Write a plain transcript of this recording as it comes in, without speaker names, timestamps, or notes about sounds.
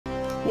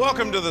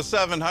Welcome to the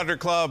 700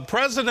 Club.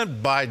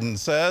 President Biden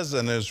says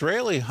an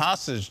Israeli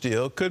hostage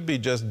deal could be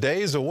just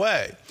days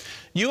away.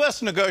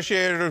 U.S.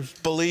 negotiators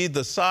believe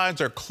the sides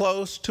are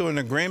close to an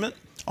agreement,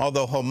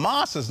 although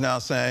Hamas is now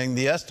saying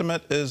the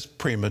estimate is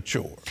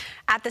premature.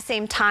 At the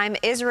same time,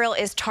 Israel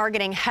is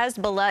targeting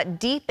Hezbollah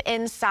deep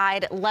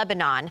inside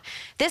Lebanon.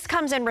 This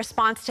comes in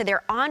response to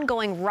their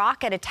ongoing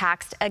rocket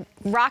attacks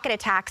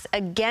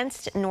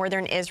against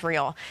northern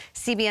Israel.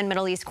 CBN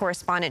Middle East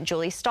correspondent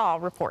Julie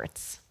Stahl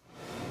reports.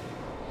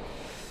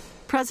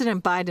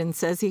 President Biden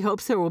says he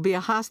hopes there will be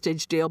a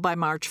hostage deal by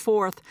March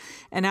 4th.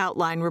 An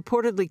outline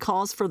reportedly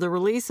calls for the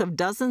release of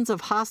dozens of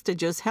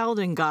hostages held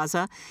in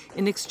Gaza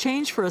in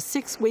exchange for a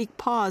 6-week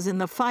pause in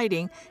the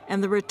fighting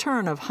and the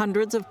return of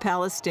hundreds of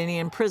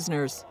Palestinian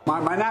prisoners. My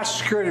national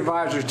security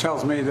advisor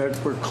tells me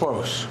that we're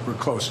close. We're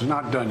close. It's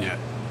not done yet.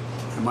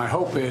 And my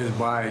hope is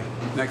by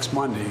next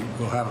Monday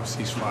we'll have a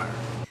ceasefire.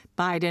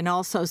 Biden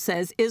also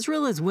says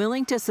Israel is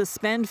willing to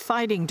suspend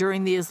fighting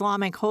during the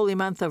Islamic holy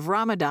month of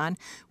Ramadan,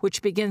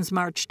 which begins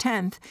March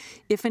 10th,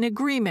 if an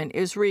agreement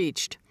is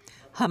reached.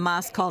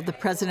 Hamas called the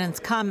president's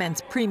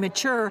comments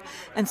premature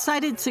and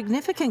cited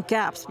significant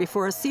gaps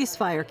before a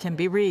ceasefire can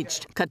be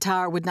reached.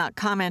 Qatar would not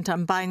comment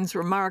on Biden's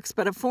remarks,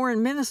 but a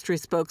foreign ministry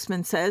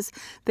spokesman says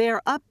they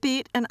are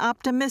upbeat and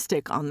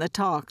optimistic on the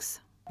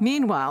talks.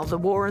 Meanwhile, the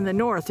war in the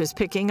north is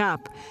picking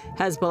up.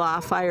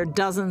 Hezbollah fired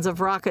dozens of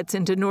rockets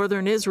into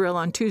northern Israel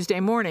on Tuesday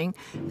morning.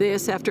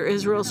 This after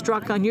Israel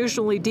struck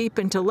unusually deep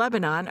into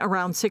Lebanon,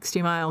 around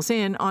 60 miles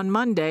in, on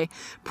Monday,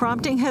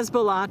 prompting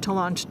Hezbollah to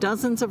launch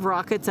dozens of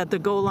rockets at the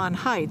Golan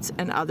Heights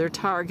and other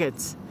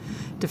targets.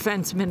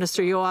 Defense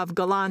Minister Yoav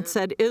Gallant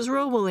said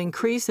Israel will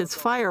increase its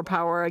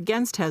firepower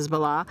against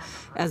Hezbollah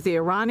as the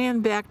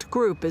Iranian-backed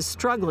group is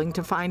struggling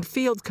to find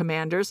field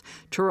commanders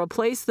to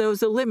replace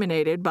those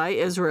eliminated by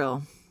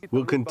Israel.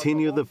 We'll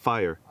continue the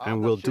fire,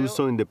 and we'll do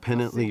so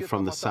independently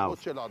from the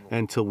south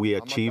until we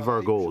achieve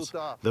our goals.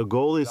 The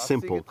goal is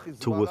simple: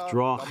 to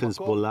withdraw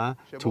Hezbollah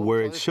to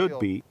where it should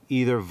be,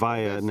 either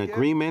via an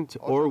agreement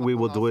or we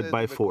will do it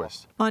by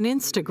force. On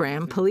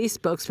Instagram, police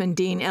spokesman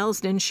Dean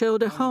Elsden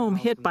showed a home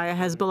hit by a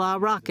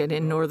Hezbollah rocket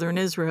in northern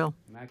Israel.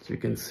 You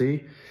can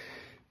see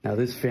now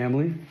this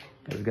family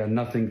has got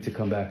nothing to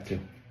come back to.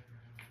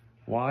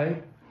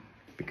 Why?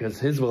 Because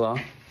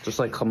Hezbollah, just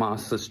like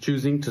Hamas, is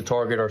choosing to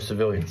target our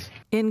civilians.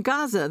 In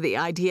Gaza, the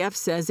IDF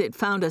says it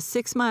found a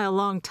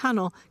 6-mile-long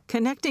tunnel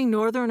connecting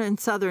northern and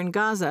southern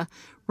Gaza,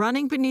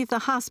 running beneath a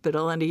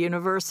hospital and a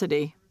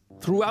university.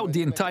 Throughout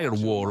the entire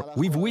war,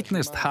 we've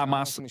witnessed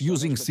Hamas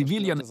using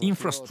civilian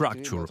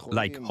infrastructure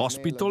like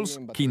hospitals,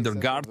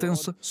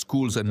 kindergartens,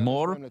 schools and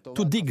more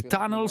to dig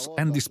tunnels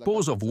and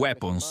dispose of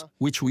weapons,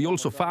 which we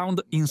also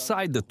found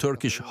inside the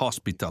Turkish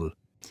hospital.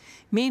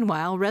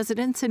 Meanwhile,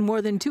 residents in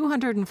more than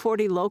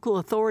 240 local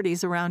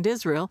authorities around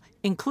Israel,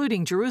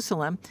 including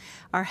Jerusalem,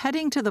 are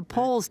heading to the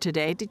polls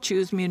today to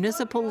choose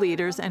municipal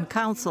leaders and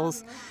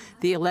councils.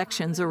 The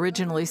elections,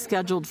 originally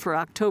scheduled for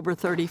October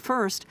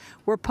 31st,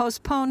 were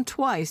postponed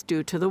twice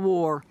due to the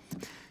war.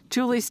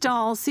 Julie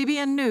Stahl,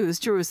 CBN News,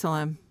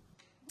 Jerusalem.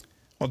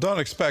 Well, don't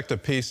expect a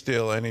peace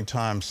deal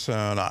anytime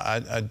soon.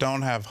 I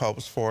don't have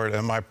hopes for it.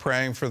 Am I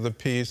praying for the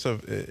peace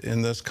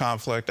in this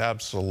conflict?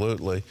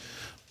 Absolutely.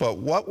 But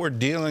what we're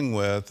dealing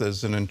with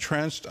is an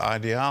entrenched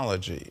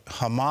ideology.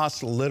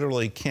 Hamas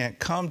literally can't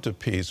come to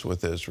peace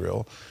with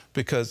Israel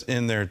because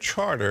in their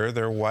charter,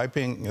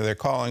 they're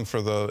calling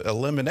for the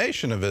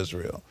elimination of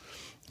Israel.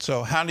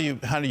 So how do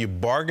you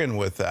bargain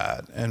with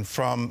that? And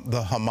from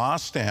the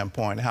Hamas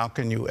standpoint, how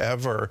can you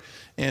ever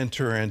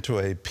enter into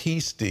a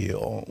peace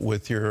deal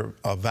with your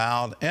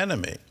avowed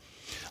enemy?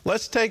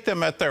 Let's take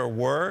them at their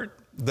word.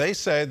 They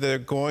say they're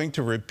going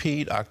to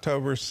repeat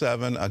October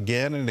 7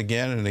 again and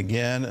again and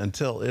again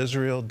until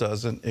Israel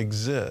doesn't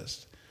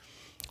exist.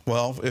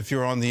 Well, if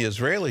you're on the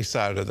Israeli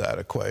side of that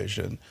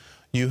equation,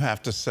 you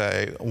have to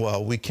say,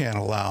 well, we can't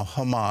allow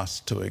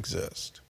Hamas to exist.